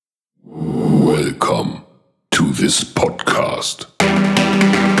Welcome to this podcast.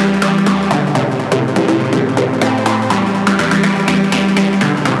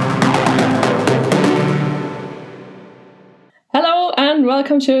 Hello and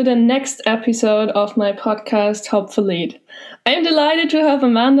welcome to the next episode of my podcast, Hopeful Lead. I am delighted to have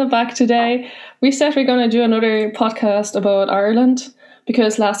Amanda back today. We said we're going to do another podcast about Ireland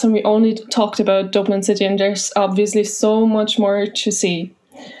because last time we only talked about Dublin City and there's obviously so much more to see.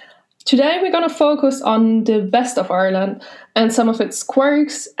 Today we're going to focus on the west of Ireland and some of its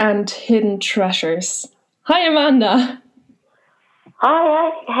quirks and hidden treasures. Hi Amanda!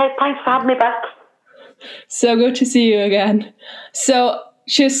 Hi, thanks for having me back. So good to see you again. So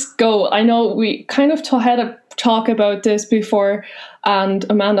just go. I know we kind of had a talk about this before and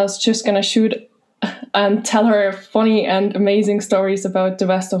Amanda's just going to shoot and tell her funny and amazing stories about the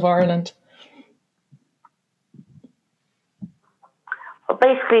west of Ireland. Well,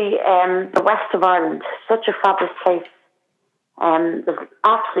 basically, the west of Ireland, such a fabulous place. There's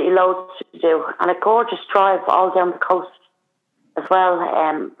absolutely loads to do and a gorgeous drive all down the coast as well.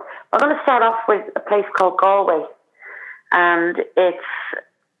 We're going to start off with a place called Galway, and it's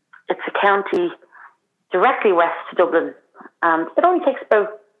a county directly west to Dublin, and it only takes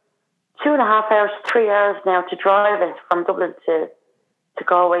about 2.5 hours, 3 hours now to drive it from Dublin to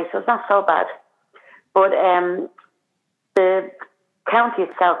Galway, so it's not so bad. But the county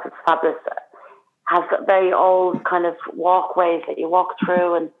itself is fabulous. Has very old kind of walkways that you walk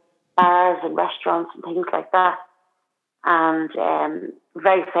through, and bars and restaurants and things like that. And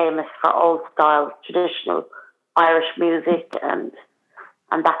very famous for old style, traditional Irish music and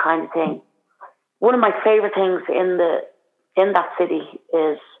that kind of thing. One of my favourite things in that city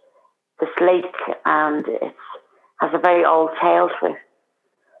is this lake, and it has a very old tale to it.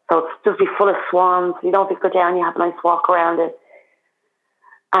 So it's just be full of swans. You don't have to go down, you have a nice walk around it.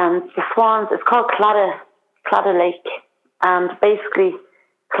 And the swans, it's called Claddagh Lake. And basically,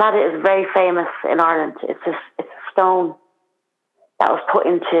 Claddagh is very famous in Ireland. It's a stone that was put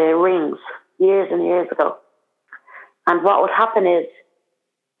into rings years and years ago. And what would happen is,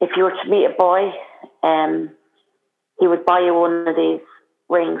 if you were to meet a boy, he would buy you one of these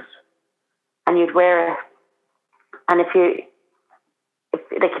rings, and you'd wear it. And if he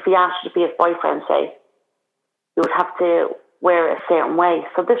asked you to be his boyfriend, say, you would have to wear it a certain way.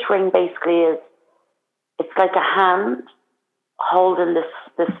 So this ring basically it's like a hand holding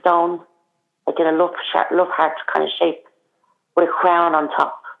this stone, like in a love heart kind of shape, with a crown on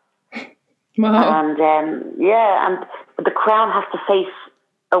top. Wow. And and the crown has to face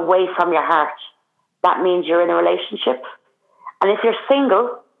away from your heart. That means you're in a relationship. And if you're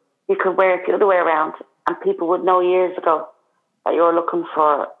single, you could wear it the other way around, and people would know years ago that you're looking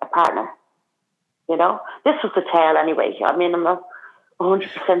for a partner. You know, this was the tale anyway. I mean, I'm not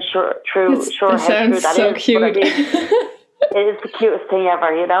 100% sure how true that so is. Cute. But I mean, it is the cutest thing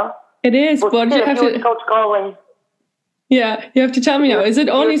ever, you know. It is, but still, you have to go to Galway. Yeah, you have to tell me now. Is it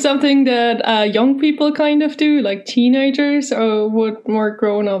only something that young people kind of do, like teenagers, or would more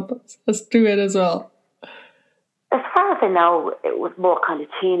grown-ups do it as well? As far as I know, it was more kind of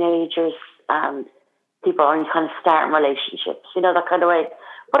teenagers and people only kind of starting relationships, you know, that kind of way.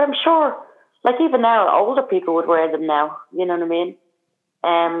 But I'm sure, like even now, older people would wear them now. You know what I mean?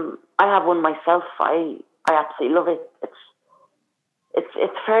 I have one myself. I absolutely love it.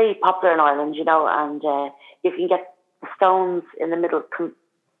 It's very popular in Ireland, you know, and you can get the stones in the middle. You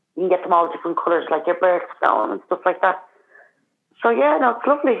can get them all different colours, like your birthstone and stuff like that. So yeah, no, it's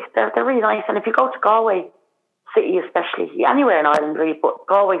lovely. They're really nice. And if you go to Galway City, especially anywhere in Ireland, really, but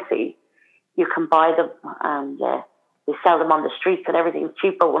Galway City, you can buy them, and they sell them on the streets and everything.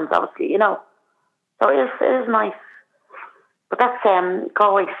 Cheaper ones, obviously, you know. So it is nice. But that's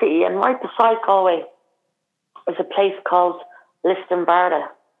Galway City, and right beside Galway is a place called Listonbarda.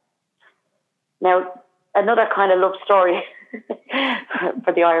 Now, another kind of love story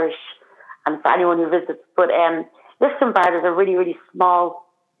for the Irish and for anyone who visits. But Listonbarda is a really, really small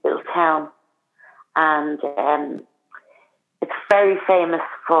little town, and it's very famous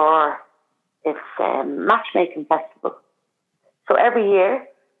for its matchmaking festival. So every year,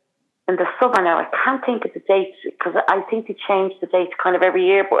 in the summer now, I can't think of the date because I think they change the date kind of every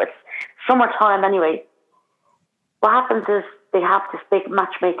year, but it's summertime anyway. What happens is they have this big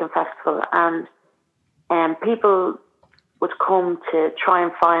matchmaking festival, and people would come to try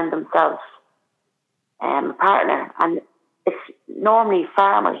and find themselves a partner, and it's normally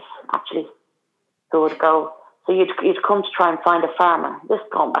farmers actually who would go. So you'd come to try and find a farmer. This is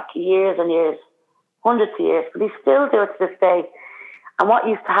going back years and years, hundreds of years, but they still do it to this day. And what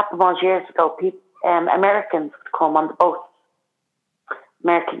used to happen was years ago, Americans would come on the boat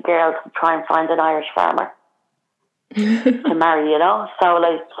American girl to try and find an Irish farmer to marry, So,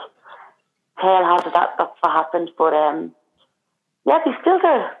 like, tale has it that's what happened. But, yeah, they still do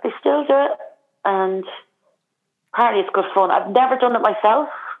it. They still do it. And apparently it's good fun. I've never done it myself,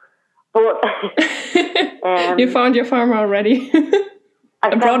 but... you found your farmer already.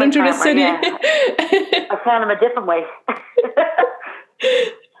 I brought him to the city. Yeah. I found him a different way.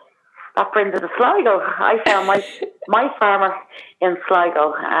 That brings it to Sligo. I found my farmer in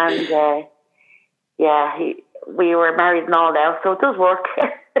Sligo, and we were married and all now, so it does work.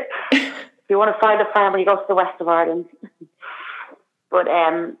 If you want to find a farmer, you go to the west of Ireland. But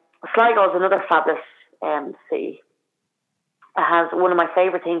Sligo is another fabulous city. It has one of my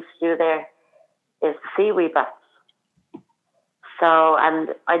favourite things to do there is the seaweed baths. So, and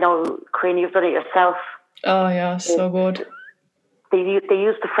I know, Corinne, you've done it yourself. Oh yeah, so good. They use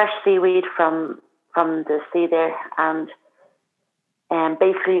the fresh seaweed from the sea there, and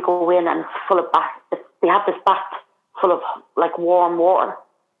basically you go in and it's full of bath. They have this bath full of like warm water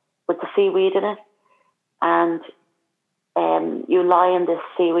with the seaweed in it, and you lie in this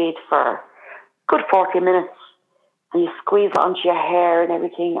seaweed for a good 40 minutes, and you squeeze it onto your hair and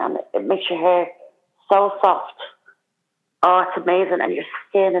everything, and it makes your hair so soft. Oh, it's amazing, and your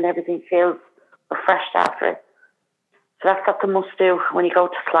skin and everything feels refreshed after it. So that's a must-do when you go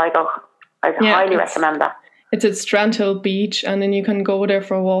to Sligo. I highly recommend that. It's at Strandhill Beach, and then you can go there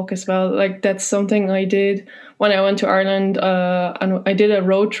for a walk as well. Like, that's something I did when I went to Ireland, and I did a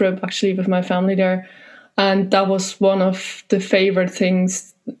road trip actually with my family there, and that was one of the favourite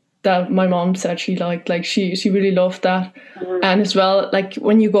things that my mom said she liked. Like, she really loved that. Mm-hmm. And as well, like,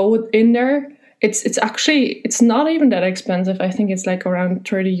 when you go in there, it's actually, it's not even that expensive. I think it's like around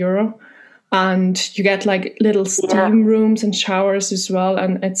 €30. And you get like little steam rooms and showers as well,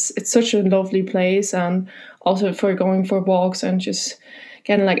 and it's such a lovely place. And also for going for walks and just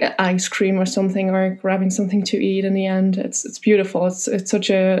getting like an ice cream or something, or grabbing something to eat in the end, it's beautiful. It's such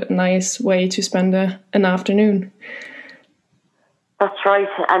a nice way to spend an afternoon. That's right,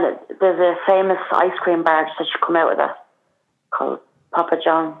 and there's a famous ice cream bar that should come out with that called Papa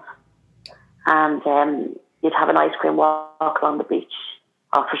John's, and you'd have an ice cream walk along the beach.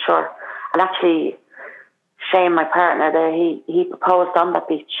 Oh, for sure. And actually, Shane, my partner there, he proposed on that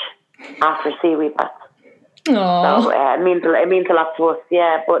beach after a seaweed bath. Aww. So it means a lot to us,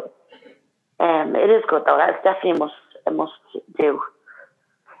 yeah. But it is good though. That's definitely a must do.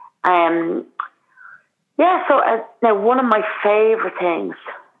 Yeah. So now, one of my favourite things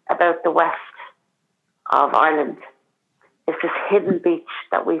about the west of Ireland is this hidden beach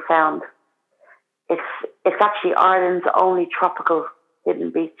that we found. It's actually Ireland's only tropical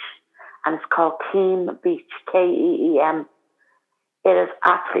hidden beach, and it's called Keem Beach, Keem. It is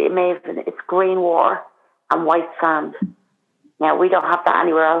absolutely amazing. It's green water and white sand. Now, we don't have that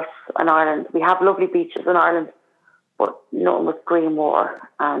anywhere else in Ireland. We have lovely beaches in Ireland, but nothing with green water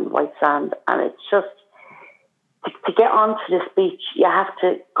and white sand. And it's just, to get onto this beach, you have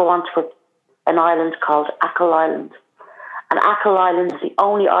to go onto an island called Achill Island. And Achill Island is the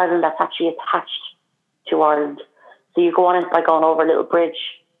only island that's actually attached to Ireland. So you go on it by going over a little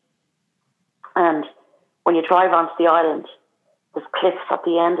bridge. And when you drive onto the island, there's cliffs at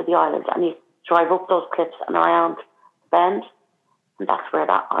the end of the island, and you drive up those cliffs and around the bend, and that's where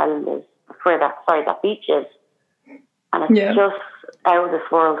that island is. That beach is. And it's just out of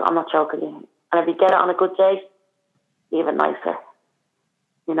this world. I'm not joking you. And if you get it on a good day, even nicer.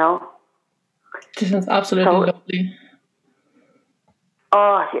 You know? This sounds absolutely lovely.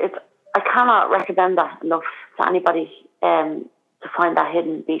 Oh, I cannot recommend that enough to anybody, to find that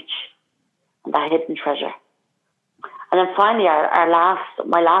hidden beach and that hidden treasure. And then finally,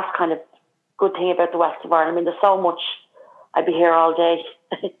 my last kind of good thing about the west of Ireland. I mean, there's so much. I'd be here all day.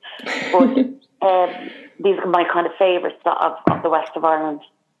 But these are my kind of favourites of the west of Ireland.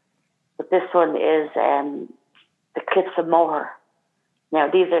 But this one is the Cliffs of Moher. Now,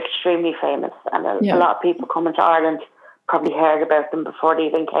 these are extremely famous, and a lot of people coming to Ireland probably heard about them before they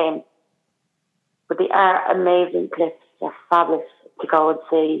even came. But they are amazing cliffs. They're fabulous to go and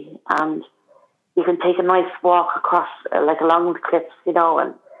see, and you can take a nice walk across, along the cliffs, you know,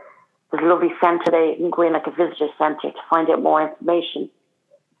 and there's a lovely centre there. You can go in like a visitor centre to find out more information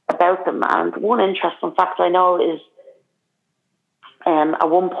about them. And one interesting fact I know is at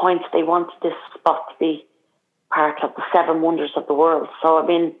one point they wanted this spot to be part of the 7 wonders of the world. So, I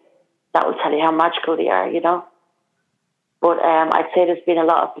mean, that will tell you how magical they are, you know. But I'd say there's been a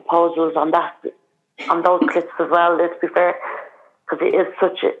lot of proposals on those cliffs as well, let's be fair. Because it is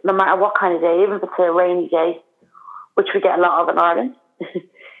no matter what kind of day, even if it's a rainy day, which we get a lot of in Ireland,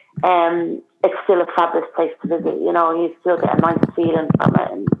 it's still a fabulous place to visit. You know, you still get a nice feeling from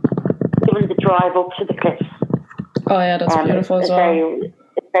it, and even the drive up to the cliffs. Oh yeah, that's beautiful as well.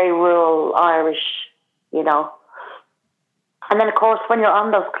 It's very rural Irish, you know. And then, of course, when you're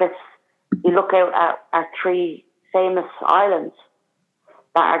on those cliffs, you look out at 3 famous islands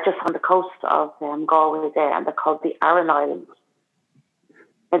that are just on the coast of Galway there, and they're called the Aran Islands.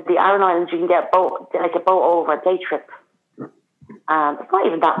 And the Aran Islands, you can get a boat over, a day trip. And it's not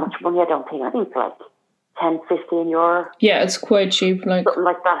even that much money, I don't think. I think it's like 10, 15 euro. Yeah, it's quite cheap. Like something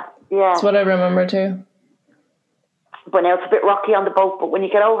like that. Yeah. That's what I remember too. But now it's a bit rocky on the boat, but when you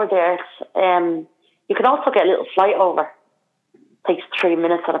get over there, you can also get a little flight over. It takes 3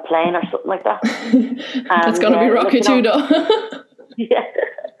 minutes on a plane or something like that. That's going to be rocky too, though. Yeah.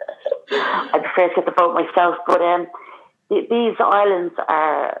 I prefer to get the boat myself, but these islands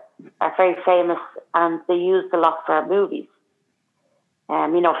are very famous, and they used a lot for movies.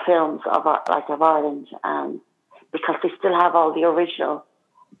 You know, films of Ireland, because they still have all the original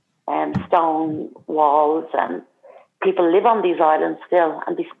stone walls, and people live on these islands still,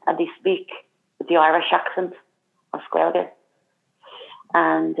 and they speak with the Irish accent of Gaeilge.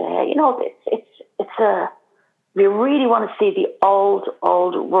 And you know, it's a. We really want to see the old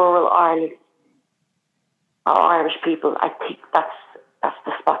rural Ireland, or Irish people. I think that's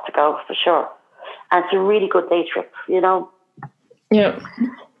the spot to go for sure, and it's a really good day trip. You know. Yeah,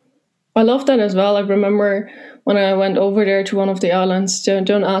 I love that as well. I remember when I went over there to one of the islands.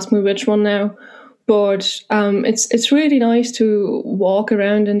 Don't ask me which one now, but it's really nice to walk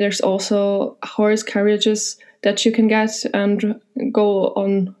around, and there's also horse carriages that you can get and go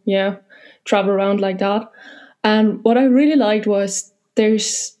on, travel around like that. And what I really liked was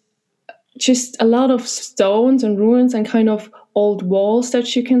there's just a lot of stones and ruins and kind of old walls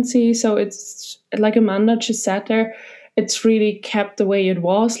that you can see. So it's like Amanda just sat there. It's really kept the way it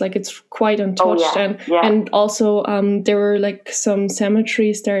was. Like it's quite untouched. And also there were like some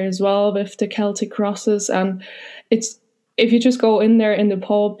cemeteries there as well with the Celtic crosses. And it's, if you just go in there in the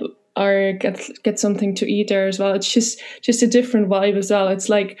pub or get something to eat there as well, it's just a different vibe as well. It's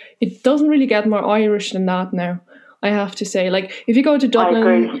like, it doesn't really get more Irish than that now, I have to say. Like if you go to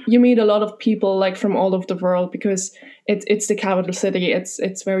Dublin, you meet a lot of people like from all over the world, because it's the capital city.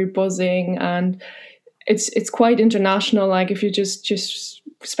 It's very buzzing, and it's quite international. Like if you just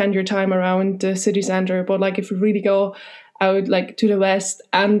spend your time around the city centre, but like if you really go out like to the west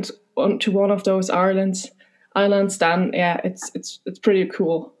and to one of those islands, then it's pretty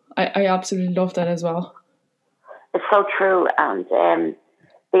cool. I absolutely love that as well. It's so true, and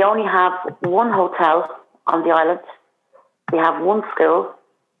they only have one hotel on the island. They have one school,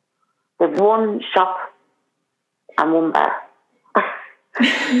 they have one shop, and one bar.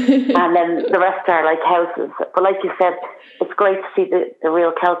 And then the rest are like houses. But like you said, it's great to see the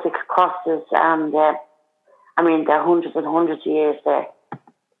real Celtic crosses, and I mean, they're hundreds and hundreds of years there,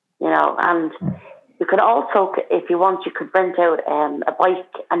 you know. And you can also, if you want, you could rent out a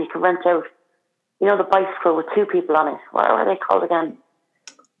bike, and you can rent out, you know, the bicycle with 2 people on it. What are they called again?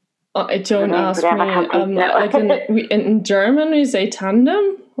 Don't ask me. Like in German we say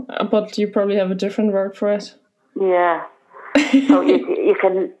tandem, but you probably have a different word for it. Yeah. So you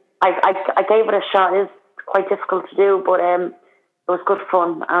can. I gave it a shot. It's quite difficult to do, but it was good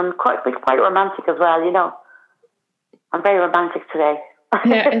fun and quite romantic as well. You know, I'm very romantic today.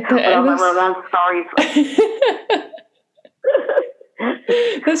 Yeah, all my romance stories.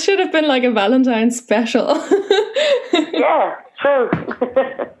 This should have been like a Valentine's special. Yeah, true.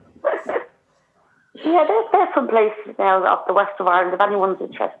 Yeah, there's some places now up the west of Ireland, if anyone's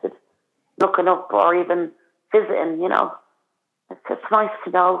interested, looking up or even visiting, you know. It's nice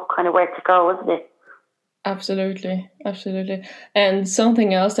to know kind of where to go, isn't it? Absolutely. And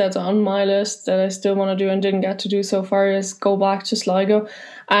something else that's on my list that I still want to do and didn't get to do so far is go back to Sligo.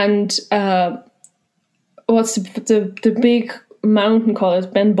 And what's the big mountain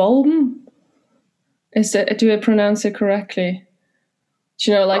called? Ben Bulben? Do I pronounce it correctly?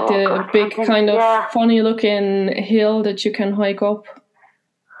 Do you know, like the big kind of funny looking hill that you can hike up?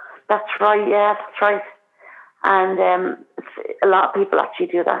 That's right, yeah, that's right. And a lot of people actually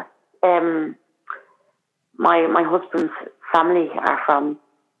do that. My husband's family are from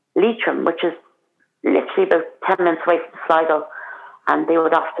Leitrim, which is literally about 10 minutes away from Sligo, and they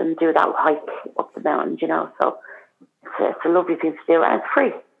would often do that hike up the mountains, you know. So it's a lovely thing to do, and it's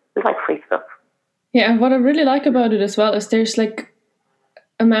free. We like free stuff. Yeah, and what I really like about it as well is there's like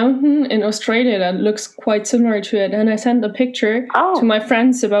a mountain in Australia that looks quite similar to it, and I sent a picture to my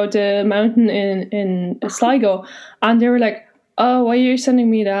friends about the mountain in Sligo, and they were like, oh, why are you sending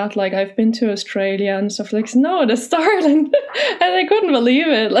me that? Like, I've been to Australia and stuff. Like, no, the Starling. And I couldn't believe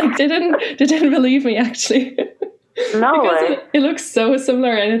it. Like, they didn't believe me, actually. No Because way. it looks so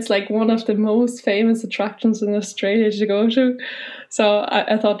similar, and it's like one of the most famous attractions in Australia to go to. So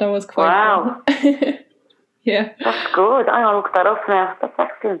I thought that was quite Wow. fun. Yeah. That's good. I'm going to look that up now. That's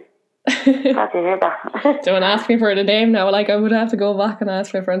excellent. Glad to hear that. Don't ask me for the name now. Like, I would have to go back and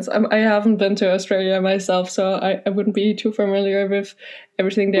ask my friends. I haven't been to Australia myself, so I wouldn't be too familiar with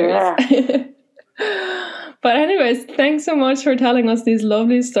everything there is. But anyways, thanks so much for telling us these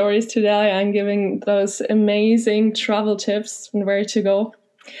lovely stories today and giving those amazing travel tips and where to go.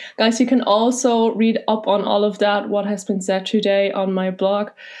 Guys, you can also read up on all of that, what has been said today, on my blog,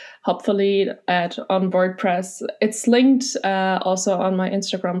 hopefully on WordPress. It's linked also on my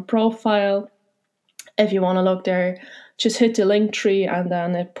Instagram profile. If you want to look there, just hit the link tree and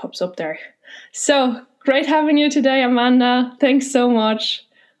then it pops up there. So great having you today, Amanda. Thanks so much.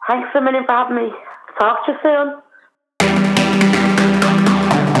 Thanks a million for having me. Talk to you soon.